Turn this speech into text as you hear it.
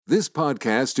This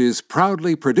podcast is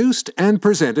proudly produced and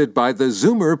presented by the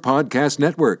Zoomer Podcast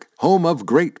Network, home of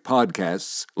great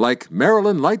podcasts like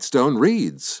Marilyn Lightstone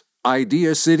Reads,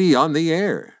 Idea City on the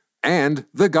Air, and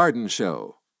The Garden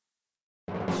Show.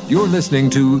 You're listening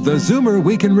to the Zoomer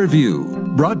Week in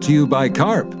Review, brought to you by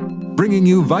CARP, bringing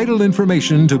you vital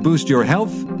information to boost your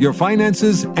health, your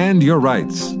finances, and your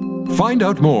rights. Find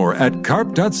out more at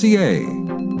carp.ca.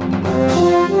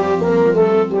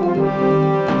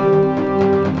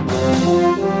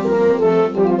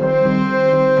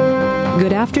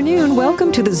 Good afternoon.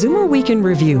 Welcome to the Zoomer Week in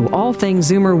Review, all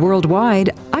things Zoomer worldwide.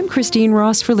 I'm Christine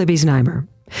Ross for Libby Znaimer.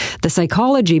 The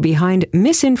psychology behind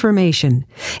misinformation,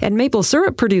 and maple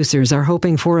syrup producers are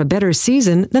hoping for a better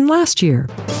season than last year.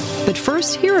 But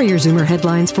first, here are your Zoomer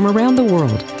headlines from around the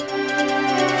world.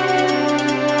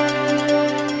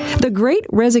 The Great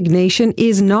Resignation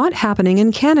is not happening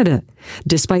in Canada,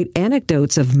 despite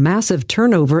anecdotes of massive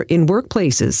turnover in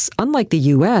workplaces, unlike the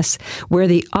U.S., where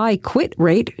the I quit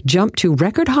rate jumped to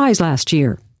record highs last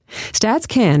year.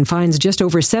 StatsCan finds just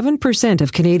over 7%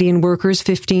 of Canadian workers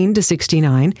 15 to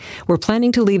 69 were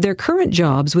planning to leave their current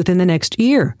jobs within the next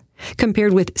year,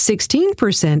 compared with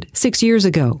 16% 6 years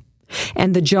ago.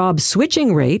 And the job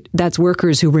switching rate, that's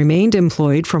workers who remained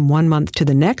employed from 1 month to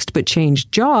the next but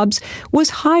changed jobs, was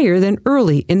higher than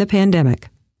early in the pandemic.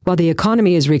 While the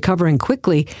economy is recovering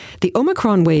quickly, the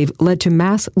Omicron wave led to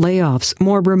mass layoffs,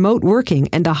 more remote working,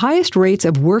 and the highest rates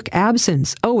of work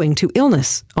absence owing to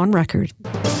illness on record.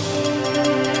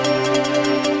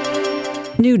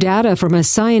 New data from a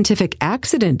scientific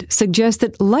accident suggests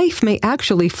that life may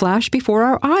actually flash before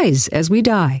our eyes as we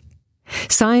die.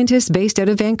 Scientists based out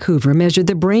of Vancouver measured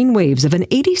the brain waves of an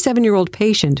 87-year-old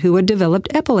patient who had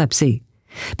developed epilepsy.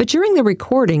 But during the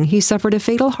recording, he suffered a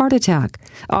fatal heart attack,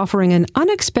 offering an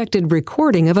unexpected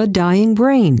recording of a dying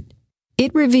brain.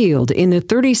 It revealed in the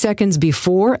 30 seconds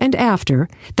before and after,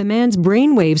 the man's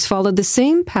brain waves followed the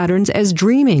same patterns as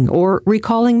dreaming or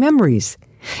recalling memories.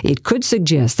 It could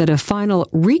suggest that a final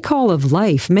recall of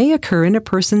life may occur in a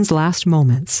person's last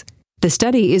moments. The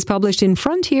study is published in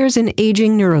Frontiers in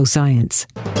Aging Neuroscience.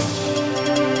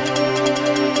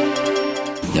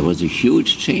 There was a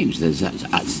huge change. There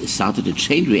started a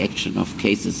chain reaction of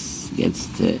cases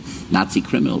against Nazi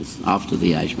criminals after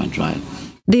the Eichmann trial.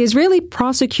 The Israeli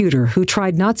prosecutor who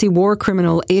tried Nazi war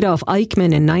criminal Adolf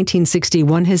Eichmann in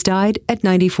 1961 has died at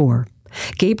 94.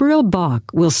 Gabriel Bach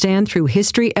will stand through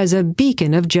history as a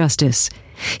beacon of justice.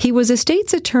 He was a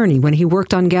state's attorney when he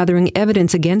worked on gathering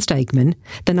evidence against Eichmann,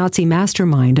 the Nazi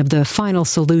mastermind of the final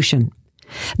solution.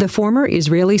 The former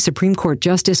Israeli Supreme Court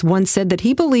justice once said that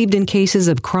he believed in cases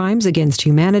of crimes against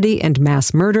humanity and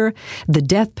mass murder, the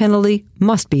death penalty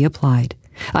must be applied.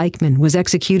 Eichmann was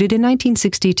executed in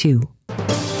 1962.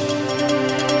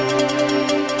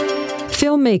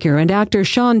 Filmmaker and actor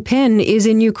Sean Penn is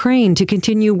in Ukraine to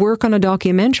continue work on a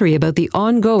documentary about the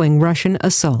ongoing Russian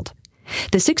assault.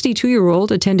 The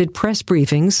 62-year-old attended press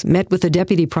briefings, met with the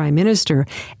deputy prime minister,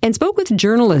 and spoke with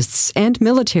journalists and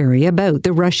military about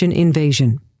the Russian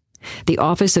invasion. The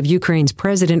office of Ukraine's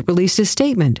president released a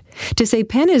statement to say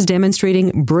Penn is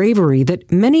demonstrating bravery that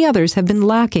many others have been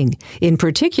lacking, in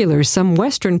particular some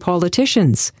Western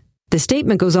politicians. The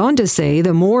statement goes on to say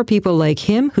the more people like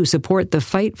him who support the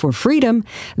fight for freedom,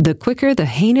 the quicker the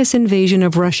heinous invasion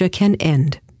of Russia can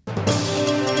end.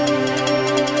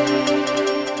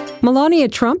 Melania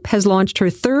Trump has launched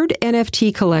her third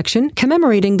NFT collection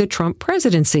commemorating the Trump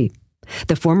presidency.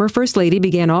 The former First Lady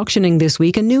began auctioning this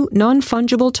week a new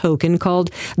non-fungible token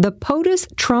called the POTUS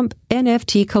Trump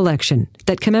NFT Collection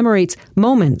that commemorates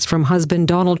moments from husband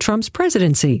Donald Trump's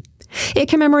presidency. It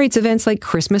commemorates events like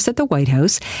Christmas at the White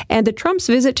House and the Trumps'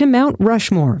 visit to Mount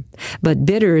Rushmore. But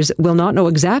bidders will not know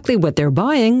exactly what they're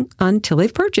buying until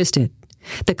they've purchased it.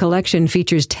 The collection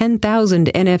features 10,000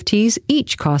 NFTs,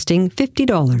 each costing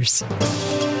 $50.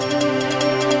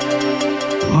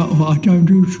 I don't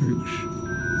do tricks.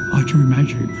 I do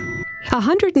magic.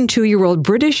 102-year-old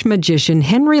British magician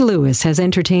Henry Lewis has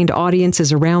entertained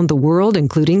audiences around the world,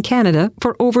 including Canada,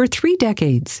 for over 3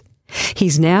 decades.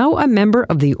 He's now a member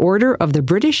of the Order of the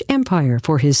British Empire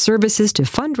for his services to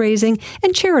fundraising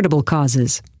and charitable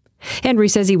causes. Henry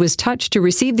says he was touched to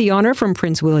receive the honor from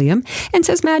Prince William and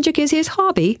says magic is his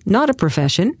hobby, not a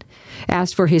profession.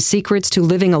 Asked for his secrets to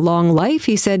living a long life,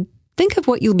 he said, "Think of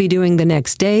what you'll be doing the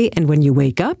next day, and when you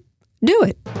wake up, do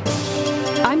it."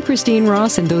 I'm Christine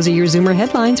Ross, and those are your Zoomer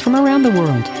headlines from around the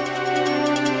world.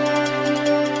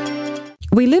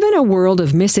 We live in a world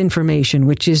of misinformation,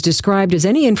 which is described as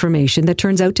any information that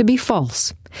turns out to be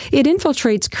false. It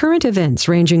infiltrates current events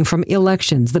ranging from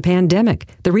elections, the pandemic,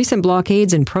 the recent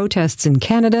blockades and protests in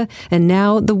Canada, and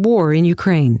now the war in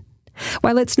Ukraine.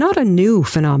 While it's not a new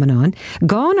phenomenon,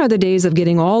 gone are the days of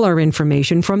getting all our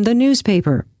information from the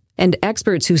newspaper. And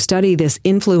experts who study this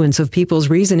influence of people's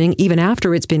reasoning even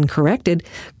after it's been corrected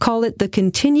call it the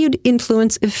continued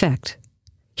influence effect.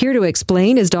 Here to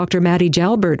explain is Dr. Maddy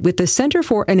Jalbert with the Center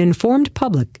for an Informed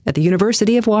Public at the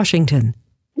University of Washington.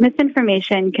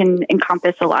 Misinformation can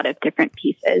encompass a lot of different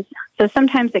pieces. So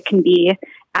sometimes it can be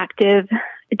active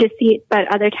deceit,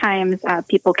 but other times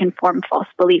people can form false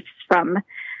beliefs from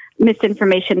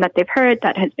misinformation that they've heard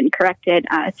that has been corrected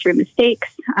through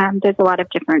mistakes. There's a lot of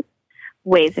different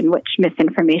ways in which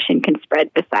misinformation can spread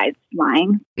besides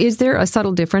lying. Is there a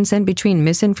subtle difference then between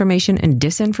misinformation and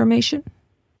disinformation?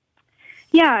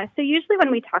 Yeah, so usually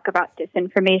when we talk about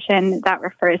disinformation, that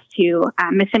refers to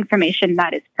misinformation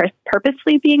that is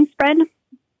purposely being spread,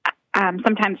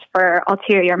 sometimes for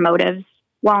ulterior motives,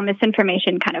 while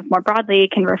misinformation kind of more broadly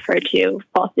can refer to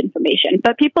false information.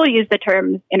 But people use the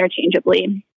terms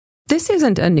interchangeably. This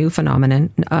isn't a new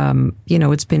phenomenon.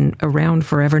 It's been around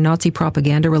forever. Nazi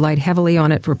propaganda relied heavily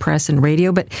on it for press and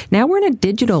radio, but now we're in a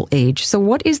digital age. So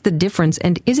what is the difference,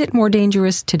 and is it more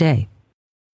dangerous today?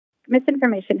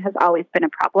 Misinformation has always been a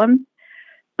problem,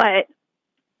 but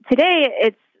today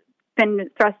it's been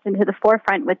thrust into the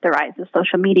forefront with the rise of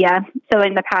social media. So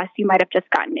in the past, you might have just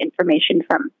gotten information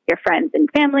from your friends and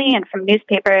family and from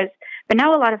newspapers, but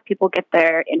now a lot of people get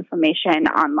their information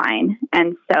online.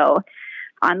 And so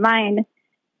online,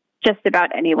 just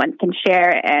about anyone can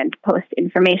share and post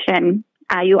information.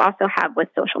 You also have with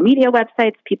social media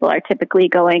websites, people are typically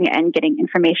going and getting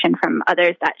information from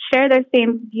others that share their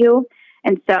same view.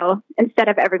 And so instead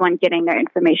of everyone getting their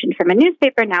information from a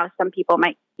newspaper, now some people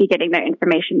might be getting their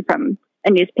information from a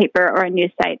newspaper or a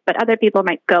news site, but other people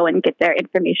might go and get their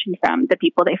information from the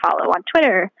people they follow on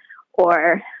Twitter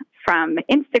or from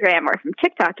Instagram or from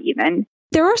TikTok even.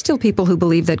 There are still people who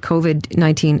believe that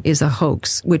COVID-19 is a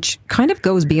hoax, which kind of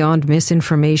goes beyond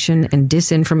misinformation and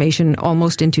disinformation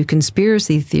almost into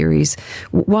conspiracy theories.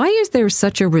 Why is there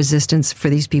such a resistance for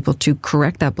these people to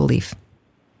correct that belief?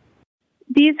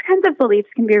 These kinds of beliefs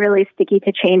can be really sticky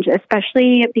to change,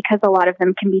 especially because a lot of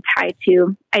them can be tied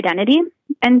to identity.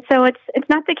 And so it's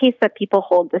not the case that people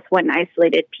hold this one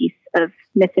isolated piece of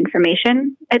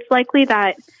misinformation. It's likely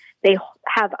that they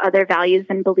have other values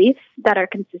and beliefs that are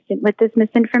consistent with this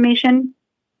misinformation.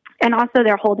 And also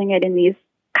they're holding it in these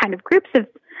kind of groups of,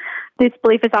 this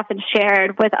belief is often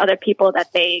shared with other people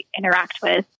that they interact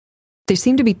with. There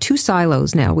seem to be two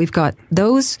silos now. We've got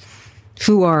those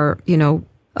who are,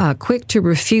 quick to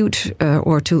refute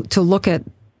or to look at,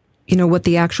 what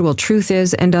the actual truth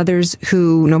is, and others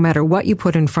who, no matter what you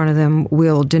put in front of them,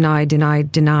 will deny.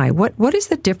 What is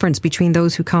the difference between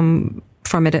those who come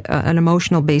from an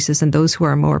emotional basis and those who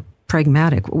are more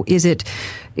pragmatic? Is it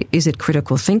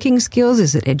critical thinking skills?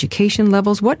 Is it education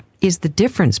levels? What is the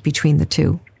difference between the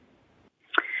two?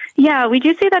 Yeah, we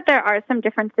do see that there are some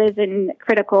differences in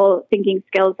critical thinking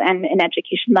skills and in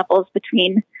education levels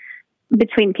between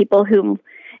people who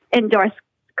endorse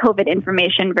COVID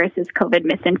information versus COVID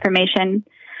misinformation.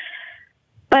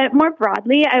 But more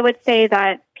broadly, I would say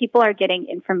that people are getting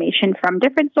information from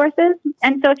different sources.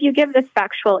 And so if you give this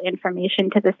factual information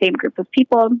to the same group of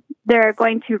people, they're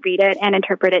going to read it and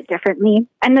interpret it differently.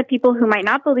 And the people who might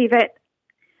not believe it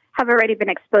have already been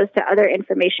exposed to other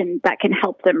information that can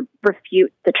help them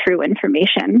refute the true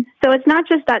information. So it's not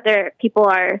just that people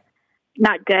are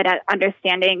not good at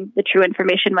understanding the true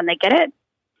information when they get it.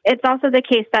 It's also the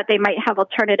case that they might have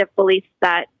alternative beliefs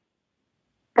that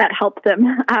help them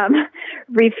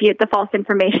refute the false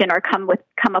information or come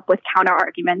up with counter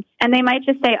arguments. And they might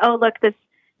just say, "Oh, look, this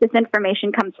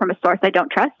information comes from a source I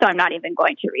don't trust, so I'm not even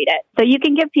going to read it." So you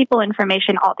can give people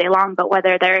information all day long, but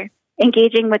whether they're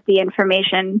engaging with the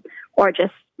information or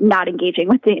just not engaging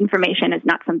with the information is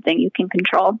not something you can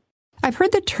control. I've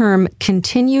heard the term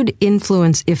continued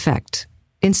influence effect.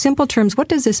 In simple terms, what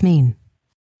does this mean?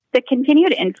 The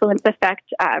continued influence effect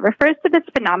refers to this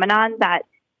phenomenon that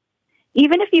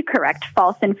even if you correct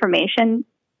false information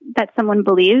that someone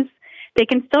believes, they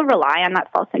can still rely on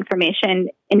that false information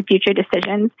in future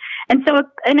decisions. And so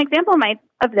an example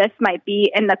of this might be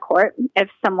in the court if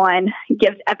someone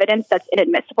gives evidence that's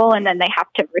inadmissible and then they have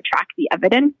to retract the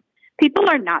evidence. People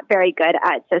are not very good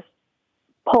at just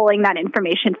pulling that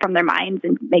information from their minds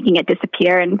and making it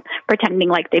disappear and pretending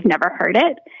like they've never heard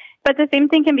it. But the same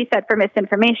thing can be said for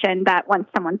misinformation, that once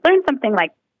someone's learned something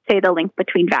like, say, the link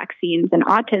between vaccines and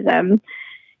autism,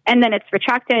 and then it's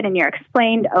retracted and you're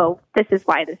explained, "Oh, this is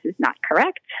why this is not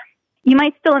correct," you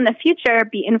might still in the future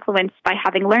be influenced by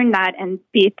having learned that and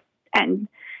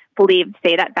believe,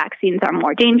 say, that vaccines are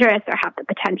more dangerous or have the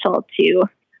potential to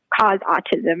cause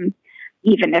autism,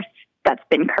 even if that's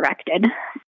been corrected.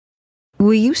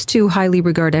 We used to highly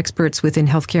regard experts within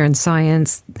healthcare and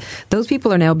science. Those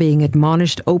people are now being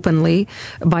admonished openly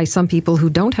by some people who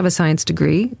don't have a science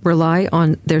degree, rely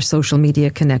on their social media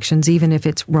connections, even if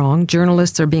it's wrong.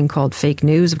 Journalists are being called fake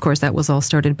news. Of course, that was all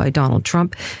started by Donald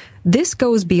Trump. This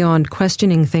goes beyond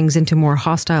questioning things into more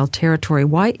hostile territory.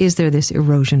 Why is there this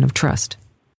erosion of trust?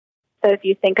 So if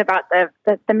you think about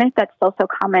the myth that's still so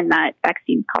common that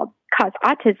vaccines cause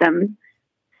autism,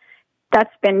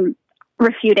 that's been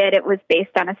refuted. It was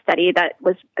based on a study that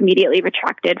was immediately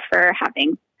retracted for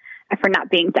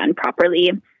not being done properly.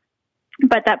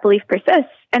 But that belief persists.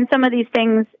 And some of these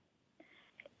things,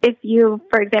 if you,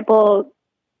 for example,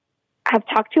 have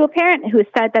talked to a parent who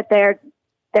said that their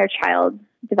child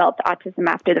developed autism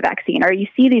after the vaccine, or you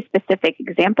see these specific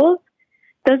examples,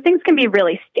 those things can be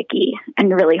really sticky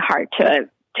and really hard to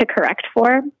correct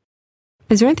for.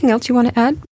 Is there anything else you want to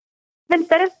add?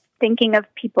 Instead of thinking of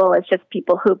people as just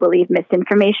people who believe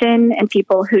misinformation and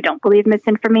people who don't believe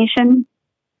misinformation,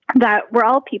 that we're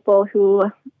all people who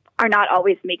are not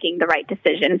always making the right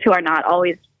decisions, who are not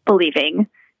always believing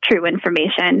true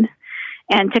information,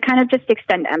 and to kind of just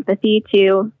extend empathy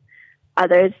to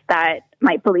others that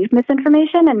might believe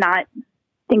misinformation and not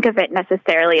think of it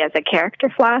necessarily as a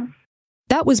character flaw.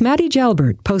 That was Maddy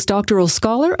Jalbert, postdoctoral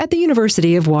scholar at the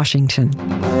University of Washington.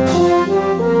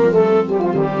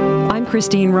 I'm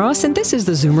Christine Ross, and this is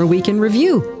the Zoomer Week in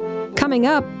Review. Coming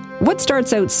up, what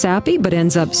starts out sappy but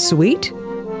ends up sweet?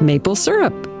 Maple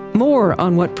syrup. More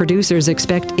on what producers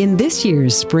expect in this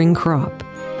year's spring crop.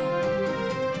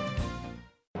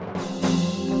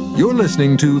 You're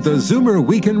listening to the Zoomer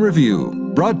Week in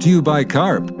Review, brought to you by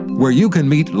CARP, where you can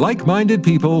meet like-minded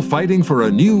people fighting for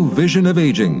a new vision of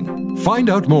aging. Find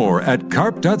out more at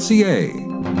carp.ca.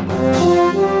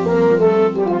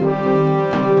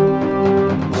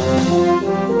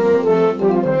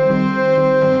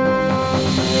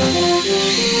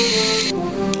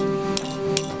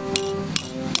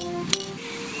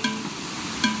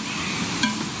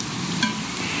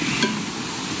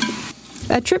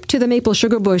 A trip to the maple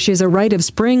sugar bush is a rite of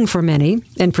spring for many,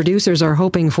 and producers are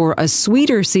hoping for a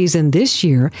sweeter season this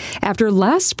year after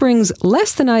last spring's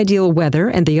less than ideal weather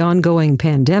and the ongoing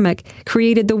pandemic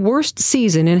created the worst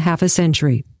season in half a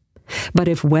century. But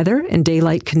if weather and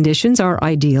daylight conditions are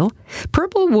ideal,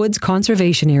 Purple Woods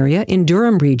Conservation Area in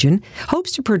Durham Region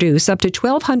hopes to produce up to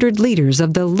 1,200 litres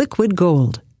of the liquid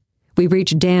gold. We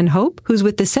reached Dan Hope, who's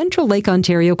with the Central Lake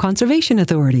Ontario Conservation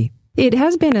Authority. It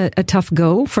has been a tough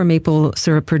go for maple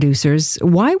syrup producers.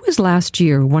 Why was last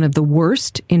year one of the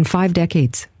worst in 5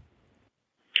 decades?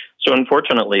 So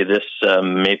unfortunately, this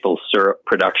maple syrup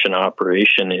production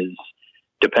operation is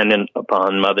dependent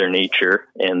upon Mother Nature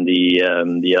and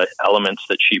the elements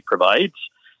that she provides.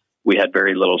 We had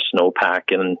very little snowpack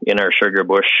in our sugar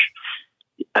bush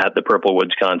at the Purple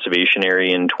Woods Conservation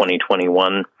Area in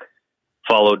 2021,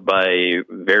 followed by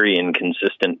very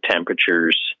inconsistent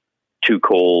temperatures, too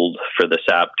cold for the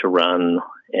sap to run,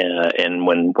 and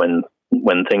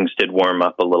when things did warm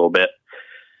up a little bit,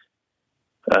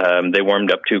 they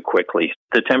warmed up too quickly.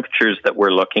 The temperatures that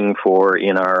we're looking for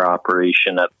in our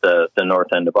operation at the north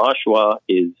end of Oshawa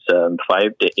is 5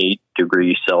 to 8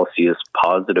 degrees Celsius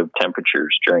positive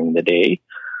temperatures during the day,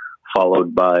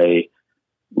 followed by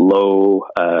low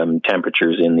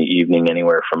temperatures in the evening,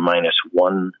 anywhere from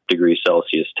 -1 degree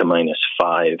Celsius to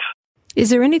 -5. Is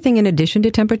there anything in addition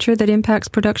to temperature that impacts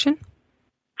production?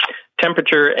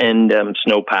 Temperature and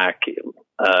snowpack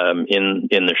in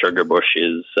the sugar bush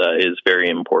is very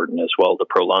important as well to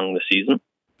prolong the season.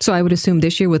 So I would assume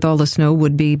this year with all the snow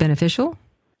would be beneficial?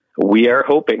 We are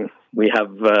hoping. We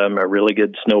have a really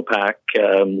good snowpack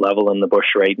level in the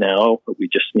bush right now. We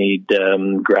just need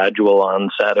gradual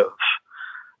onset of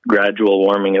gradual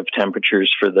warming of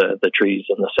temperatures for the trees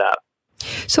and the sap.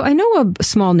 So I know of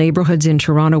small neighborhoods in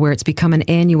Toronto where it's become an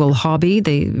annual hobby.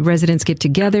 The residents get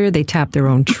together, they tap their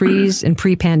own trees, and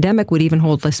pre-pandemic would even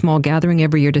hold a small gathering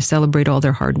every year to celebrate all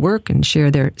their hard work and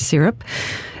share their syrup.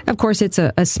 Of course, it's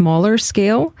a smaller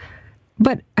scale,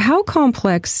 but how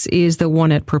complex is the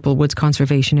one at Purple Woods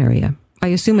Conservation Area? I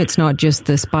assume it's not just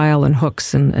the spile and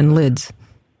hooks and lids.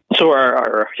 So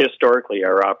historically,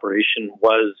 our operation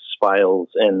was spiles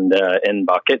and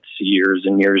buckets years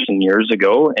and years and years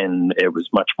ago, and it was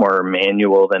much more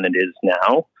manual than it is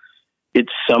now.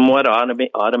 It's somewhat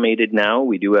automated now.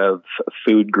 We do have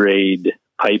food grade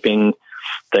piping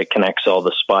that connects all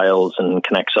the spiles and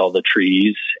connects all the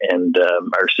trees, and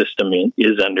our system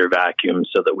is under vacuum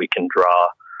so that we can draw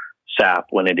sap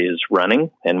when it is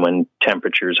running and when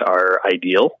temperatures are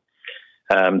ideal.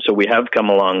 So we have come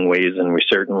a long ways, and we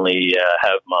certainly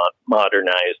have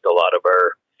modernized a lot of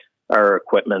our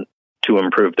equipment to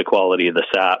improve the quality of the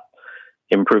sap.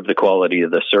 improve the quality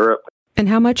of the syrup. And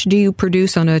how much do you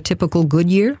produce on a typical good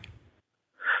year?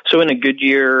 So in a good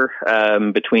year,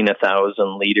 between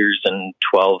 1,000 litres and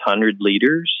 1,200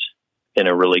 litres in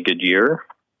a really good year.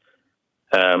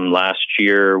 Last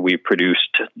year, we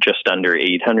produced just under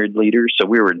 800 litres, so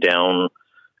we were down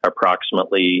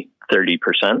approximately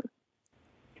 30%.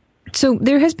 So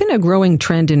there has been a growing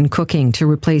trend in cooking to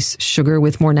replace sugar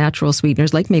with more natural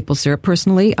sweeteners like maple syrup.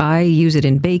 Personally, I use it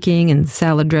in baking and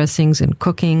salad dressings and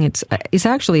cooking. It's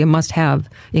actually a must-have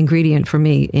ingredient for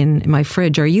me in my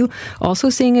fridge. Are you also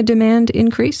seeing a demand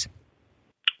increase?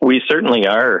 We certainly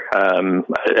are.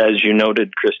 As you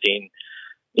noted, Christine,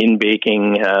 in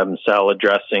baking, salad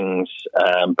dressings,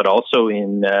 but also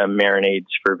in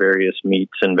marinades for various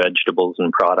meats and vegetables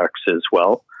and products as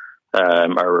well.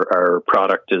 Our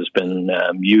product has been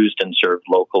used and served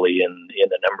locally in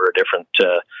a number of different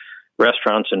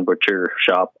restaurants and butcher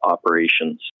shop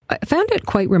operations. I found it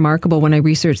quite remarkable when I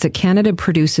researched that Canada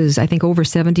produces, I think, over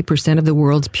 70% of the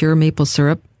world's pure maple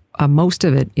syrup, most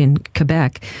of it in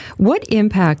Quebec. What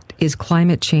impact is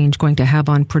climate change going to have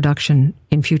on production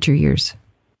in future years?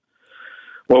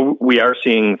 Well, we are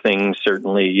seeing things,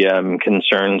 certainly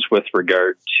concerns with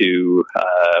regard to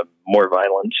more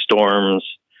violent storms.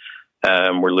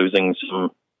 We're losing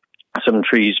some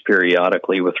trees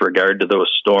periodically with regard to those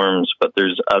storms, but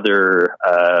there's other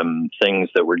things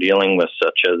that we're dealing with,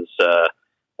 such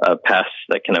as pests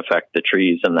that can affect the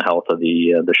trees and the health of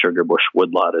the sugar bush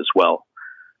woodlot as well.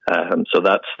 So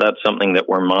that's something that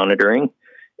we're monitoring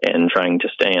and trying to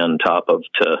stay on top of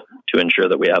to ensure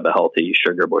that we have a healthy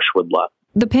sugar bush woodlot.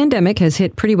 The pandemic has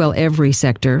hit pretty well every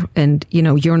sector, and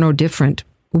you're no different.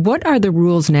 What are the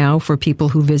rules now for people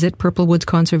who visit Purple Woods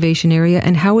Conservation Area,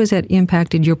 and how has that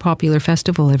impacted your popular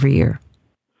festival every year?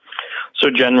 So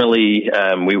generally,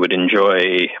 we would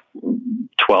enjoy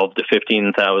 12 to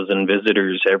 15,000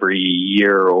 visitors every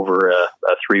year over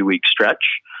a 3-week stretch.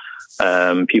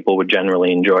 People would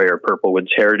generally enjoy our Purple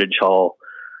Woods Heritage Hall,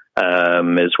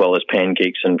 as well as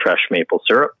pancakes and fresh maple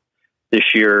syrup.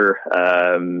 This year,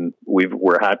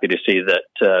 we're happy to see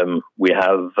that we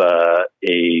have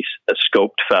a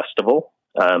scoped festival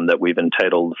that we've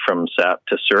entitled From Sap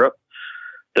to Syrup.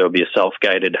 There will be a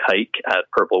self-guided hike at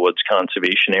Purple Woods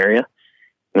Conservation Area,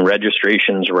 and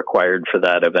registrations required for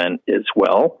that event as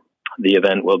well. The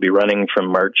event will be running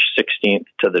from March 16th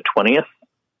to the 20th,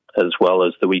 as well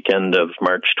as the weekend of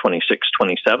March 26th,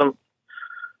 27th,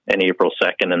 and April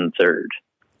 2nd and 3rd.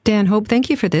 Dan Hope, thank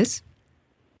you for this.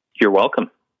 You're welcome.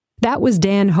 That was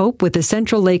Dan Hope with the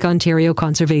Central Lake Ontario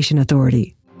Conservation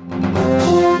Authority.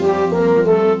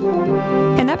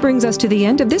 And that brings us to the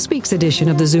end of this week's edition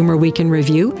of the Zoomer Week in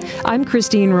Review. I'm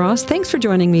Christine Ross. Thanks for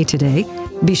joining me today.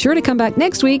 Be sure to come back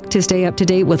next week to stay up to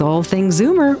date with all things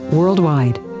Zoomer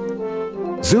worldwide.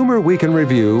 Zoomer Week in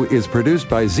Review is produced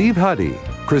by Zeev Huddy,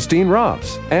 Christine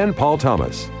Ross, and Paul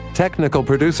Thomas. Technical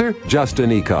producer,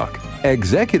 Justin Eacock.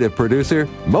 Executive producer,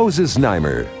 Moses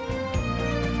Neimer.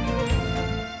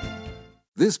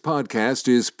 This podcast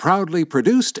is proudly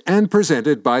produced and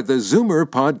presented by the Zoomer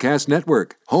Podcast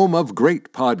Network, home of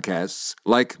great podcasts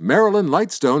like Marilyn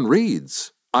Lightstone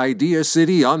Reads, Idea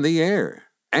City on the Air,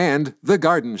 and The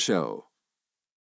Garden Show.